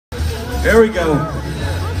There we go.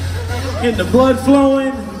 Getting the blood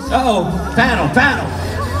flowing. Uh-oh, paddle.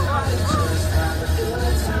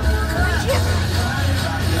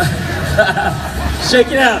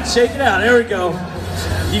 Shake it out. There we go.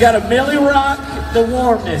 You got a Millie Rock, the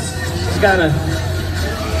warmness. You got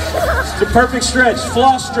it's the perfect stretch,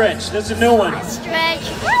 floss stretch. That's a new one. Stretch.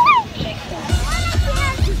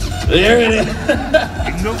 There it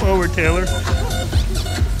is. Go forward, Taylor.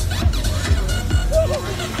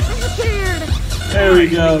 There we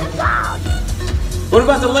go. What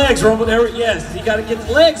about the legs, Rumble? Yes, you got to get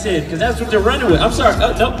the legs in because that's what they're running with. I'm sorry.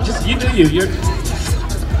 Oh, no, just you do you.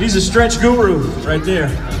 He's a stretch guru right there.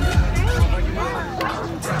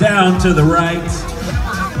 Down to the right.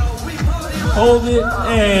 Hold it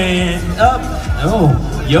and up.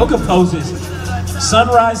 Oh, yoga poses.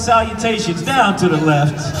 Sunrise salutations down to the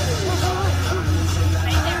left.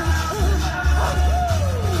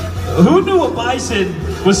 Who knew a bison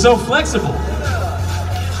was so flexible?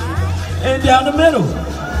 And down the middle.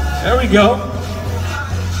 There we go.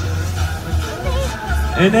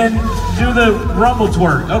 And then do the rumble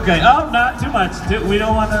twerk. Okay, oh, not too much. We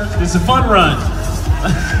don't want to, it's a fun run.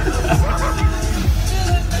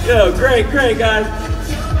 Yo, great, guys.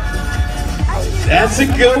 That's a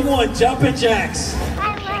good one, jumping jacks.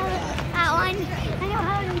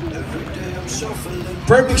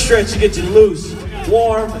 Perfect stretch to get you loose,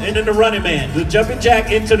 warm, and then the running man. The jumping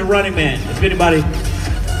jack into the running man. If anybody.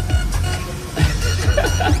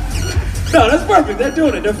 No, that's perfect. They're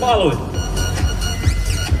doing it. They're following.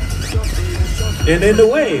 And then the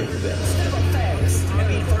wave.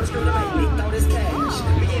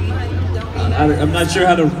 I'm not sure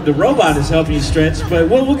how the robot is helping you stretch, but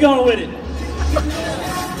we're going with it.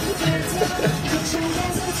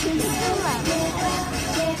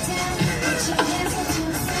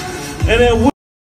 And then